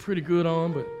do pretty good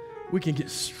on, but we can get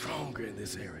stronger in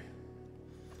this area.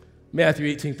 Matthew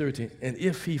 18:13, and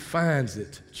if he finds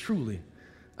it, truly,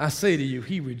 I say to you,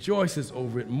 he rejoices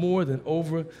over it more than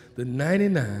over the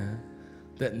 99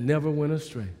 that never went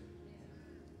astray.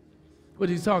 What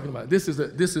is he talking about? This is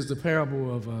the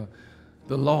parable of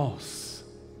the lost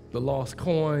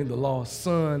coin, the lost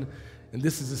son, and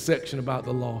this is a section about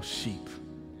the lost sheep.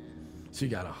 So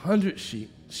you got 100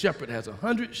 sheep. Shepherd has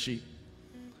 100 sheep.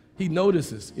 He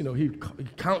notices, he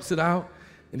counts it out,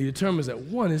 and he determines that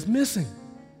one is missing.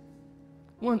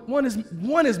 One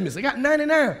is missing. I got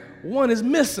 99. One is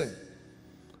missing.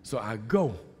 So I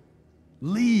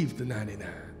leave the 99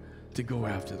 to go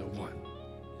after the one.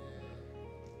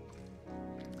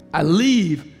 I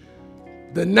leave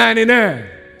the 99.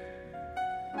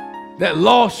 That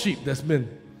lost sheep that's been,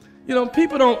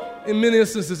 people don't, in many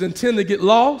instances, intend to get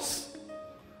lost.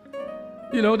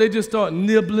 They just start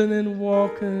nibbling and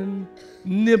walking,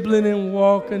 nibbling and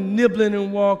walking, nibbling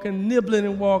and walking, nibbling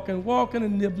and walking, walking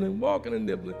and nibbling, walking and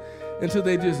nibbling, until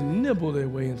they just nibble their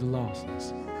way into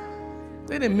lostness.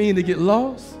 They didn't mean to get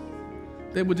lost.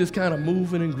 They were just kind of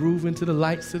moving and grooving to the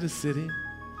lights of the city.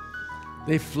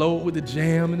 They flowed with the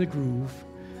jam and the groove.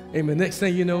 Amen. Next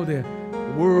thing you know, they're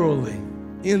worldly,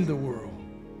 in the world.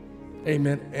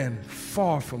 Amen. And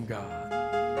far from God.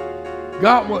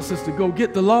 God wants us to go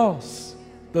get the lost,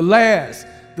 the last,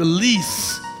 the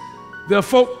least. There are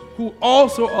folk who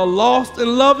also are lost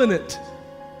and loving it.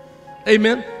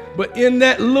 Amen. But in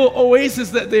that little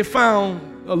oasis that they found,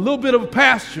 a little bit of a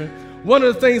pasture, one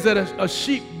of the things that a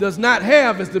sheep does not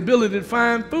have is the ability to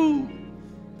find food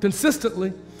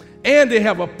consistently. And they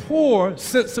have a poor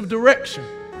sense of direction.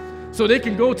 So they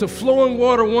can go to flowing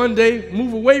water one day,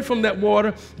 move away from that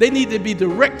water. They need to be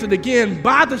directed again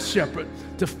by the shepherd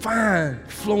to find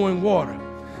flowing water.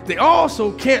 They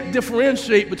also can't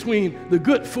differentiate between the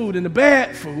good food and the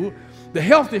bad food, the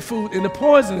healthy food and the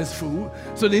poisonous food.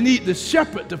 So they need the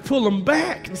shepherd to pull them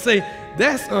back and say,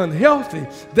 that's unhealthy,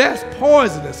 that's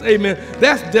poisonous, amen,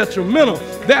 that's detrimental,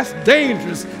 that's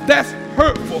dangerous, that's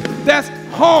hurtful, that's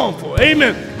harmful,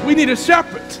 amen. We need a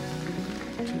shepherd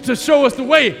to show us the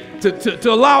way,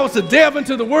 to allow us to delve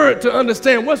into the word, to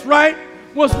understand what's right,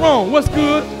 what's wrong, what's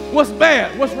good, what's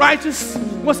bad, what's righteous,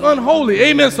 what's unholy,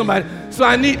 amen, somebody. So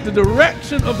I need the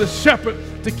direction of the shepherd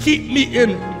to keep me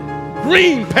in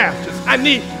green pastures. I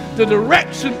need the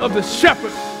direction of the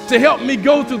shepherd to help me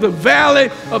go through the valley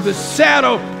of the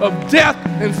shadow of death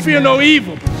and fear no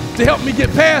evil, to help me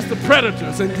get past the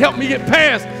predators and help me get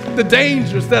past the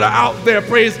dangers that are out there,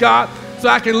 praise God, so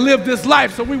I can live this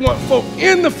life. So we want folk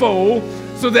in the fold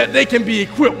so that they can be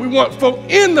equipped. We want folk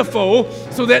in the fold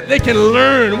so that they can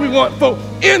learn. We want folk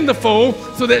in the fold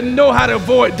so that they know how to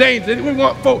avoid danger. We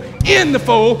want folk in the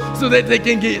fold so that they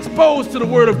can get exposed to the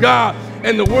Word of God.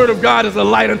 And the Word of God is a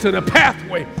light unto the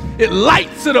pathway. It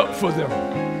lights it up for them.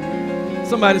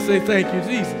 Somebody say, thank you,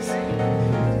 Jesus.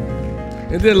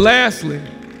 And then lastly,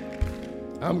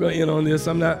 I'm going to end on this.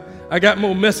 I got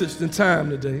more message than time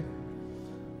today,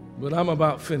 but I'm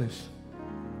about finished.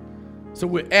 So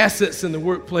we're assets in the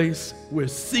workplace. We're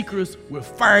seekers. We're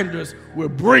finders. We're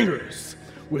bringers.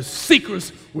 We're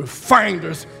seekers. We're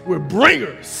finders. We're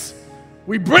bringers.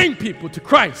 We bring people to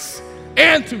Christ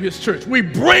and to His church. We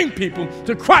bring people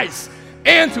to Christ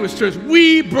and to His church.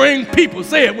 We bring people.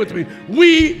 Say it with me.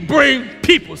 We bring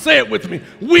people. Say it with me.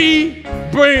 We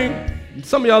bring.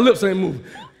 Some of y'all lips ain't moving.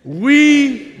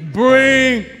 We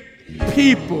bring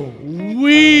people.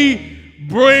 We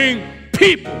bring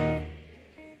people.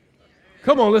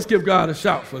 Come on, let's give God a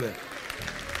shout for that.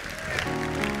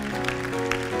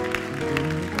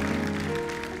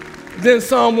 Then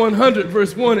Psalm 100,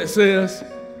 verse 1, it says,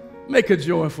 make a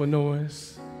joyful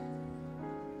noise.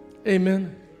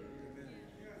 Amen.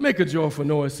 Make a joyful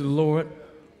noise to the Lord,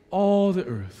 all the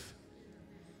earth.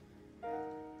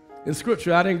 In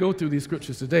Scripture, I didn't go through these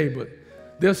scriptures today, but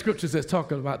there are scriptures that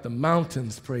talk about the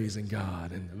mountains praising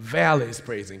God, and the valleys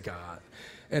praising God,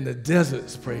 and the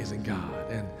deserts praising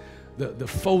God, and the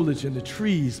foliage and the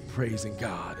trees praising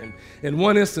God. And in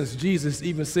one instance, Jesus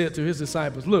even said to His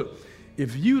disciples, look,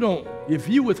 if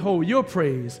you withhold your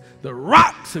praise, the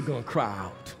rocks are going to cry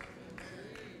out.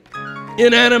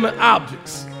 Inanimate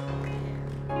objects,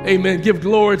 amen, give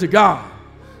glory to God.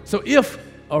 So if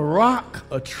a rock,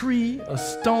 a tree, a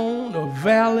stone, a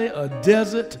valley, a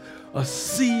desert, a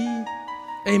sea,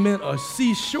 amen, a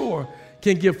seashore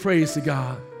can give praise to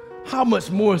God, how much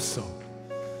more so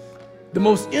the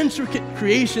most intricate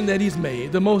creation that He's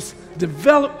made, the most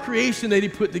developed creation that He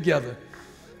put together,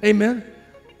 amen,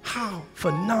 How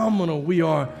phenomenal we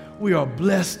are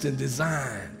blessed and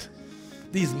designed.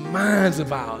 These minds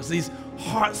of ours, these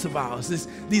hearts of ours,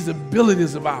 these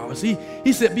abilities of ours.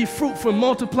 He said, be fruitful and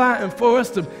multiply, and for us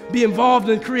to be involved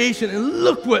in creation. And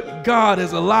look what God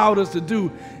has allowed us to do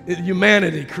in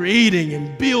humanity, creating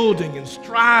and building and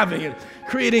striving and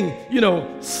creating,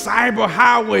 cyber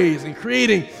highways and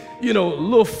creating,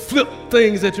 little flip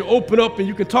things that you open up and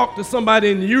you can talk to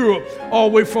somebody in Europe all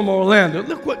the way from Orlando.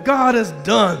 Look what God has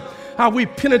done. How we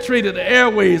penetrated the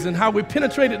airways and how we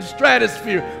penetrated the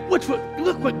stratosphere.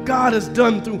 Look what God has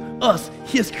done through us,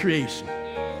 his creation.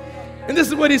 And this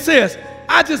is what he says.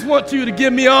 I just want you to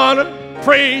give me honor,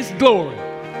 praise, glory.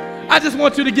 I just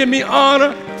want you to give me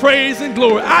honor, praise, and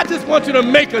glory. I just want you to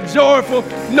make a joyful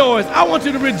noise. I want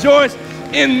you to rejoice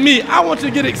in me. I want you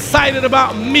to get excited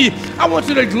about me. I want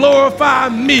you to glorify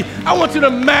me. I want you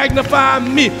to magnify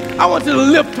me. I want you to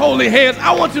lift holy hands.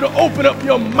 I want you to open up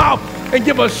your mouth and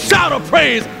give a shout of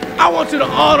praise. I want you to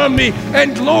honor me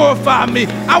and glorify me.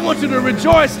 I want you to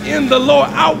rejoice in the Lord.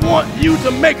 I want you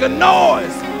to make a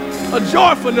noise, a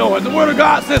joyful noise. The Word of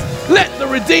God says, let the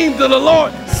redeemed of the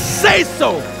Lord say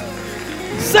so.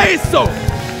 Say so.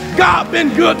 God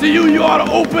been good to you. You ought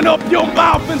to open up your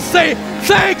mouth and say,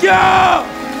 thank you.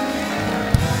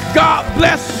 God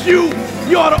bless you.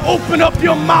 You ought to open up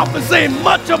your mouth and say,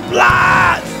 much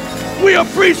obliged. We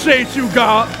appreciate you,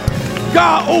 God.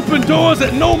 God opened doors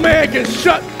that no man can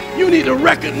shut. You need to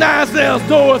recognize those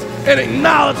doors and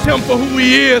acknowledge him for who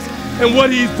he is and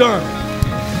what he's done.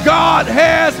 God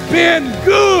has been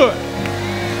good,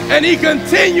 and he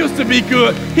continues to be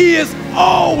good. He is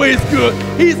always good.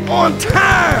 He's on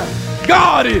time.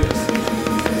 God is.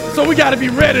 So we got to be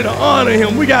ready to honor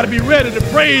him. We got to be ready to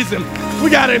praise him. We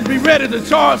got to be ready to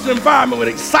charge the environment with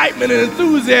excitement and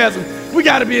enthusiasm. We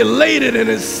got to be elated and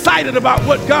excited about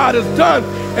what God has done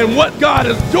and what God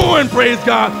is doing, praise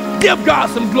God. Give God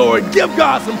some glory. Give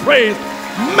God some praise.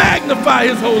 Magnify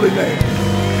his holy name.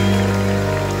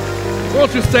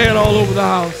 Won't you stand all over the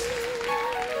house?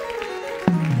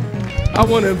 I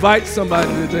want to invite somebody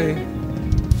today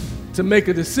to make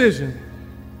a decision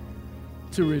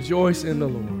to rejoice in the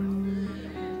Lord.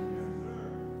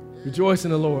 Rejoice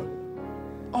in the Lord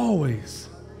always.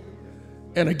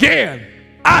 And again,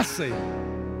 I say,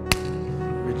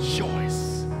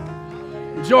 rejoice.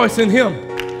 Rejoice in him,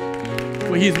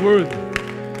 for he's worthy.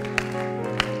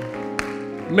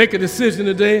 Make a decision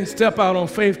today. Step out on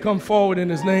faith. Come forward in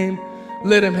his name.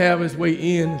 Let him have his way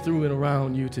in, through, and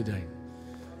around you today.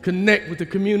 Connect with the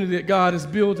community that God is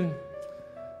building.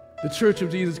 The Church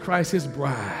of Jesus Christ, his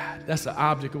bride. That's the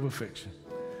object of affection.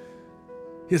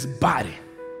 His body.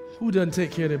 Who doesn't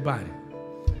take care of their body?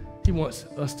 He wants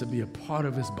us to be a part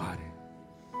of his body.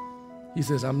 He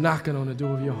says, I'm knocking on the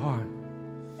door of your heart.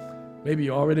 Maybe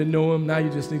you already know him. Now you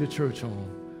just need a church home.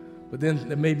 But then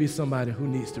there may be somebody who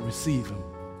needs to receive him.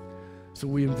 So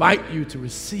we invite you to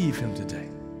receive him today,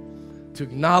 to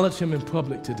acknowledge him in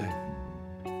public today.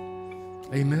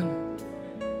 Amen.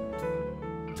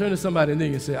 Turn to somebody near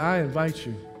you and say, I invite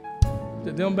you.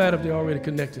 It don't matter if they're already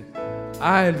connected.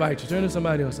 I invite you. Turn to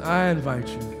somebody else. I invite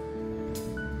you.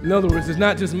 In other words, it's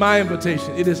not just my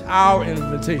invitation. It is our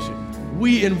invitation.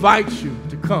 We invite you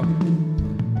to come.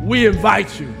 We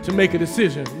invite you to make a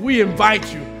decision. We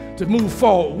invite you to move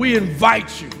forward. We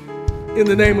invite you in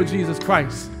the name of Jesus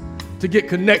Christ to get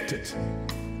connected.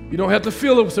 You don't have to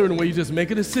feel a certain way. You just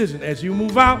make a decision. As you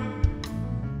move out,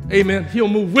 amen, he'll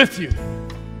move with you.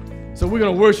 So we're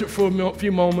going to worship for a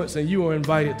few moments, and you are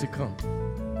invited to come.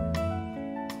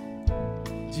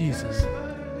 Jesus.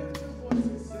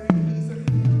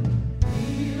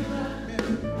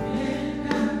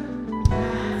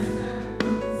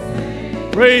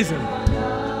 Praise him.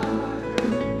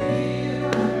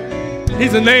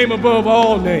 He's a name above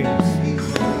all names.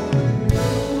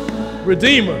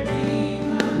 Redeemer,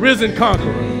 risen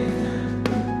conqueror.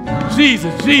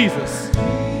 Jesus, Jesus.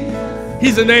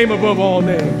 He's a name above all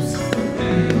names.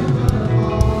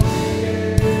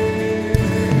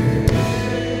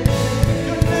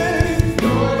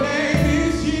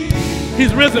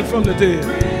 He's risen from the dead.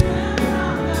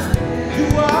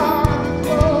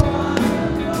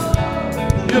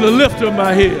 You're the lifter of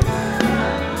my head.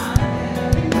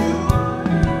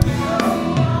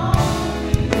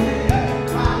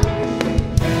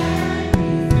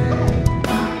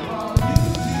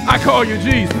 I call you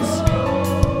Jesus.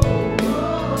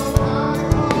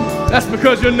 That's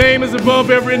because your name is above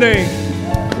every name.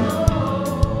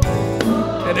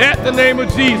 And at the name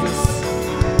of Jesus,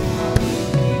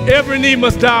 every knee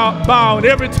must bow and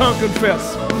every tongue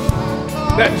confess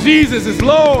that Jesus is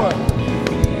Lord.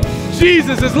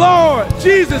 Jesus is Lord.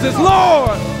 Jesus is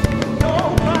Lord.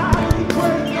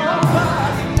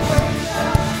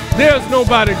 There's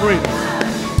nobody greater.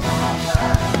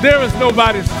 There is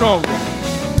nobody stronger.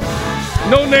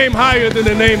 No name higher than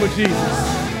the name of Jesus.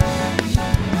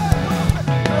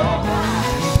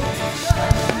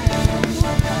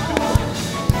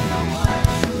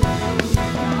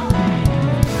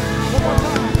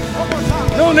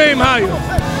 No name higher.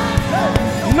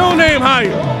 No name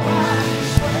higher.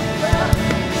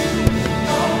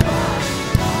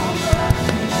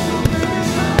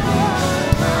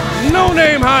 No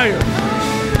name higher.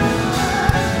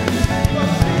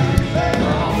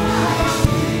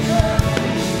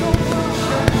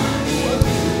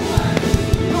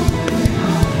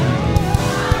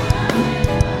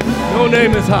 No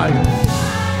name is higher.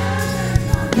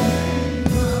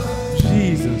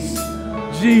 Jesus,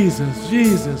 Jesus,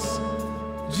 Jesus,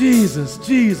 Jesus,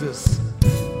 Jesus,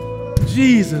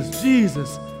 Jesus,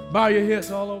 Jesus. Bow your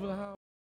heads all over the house.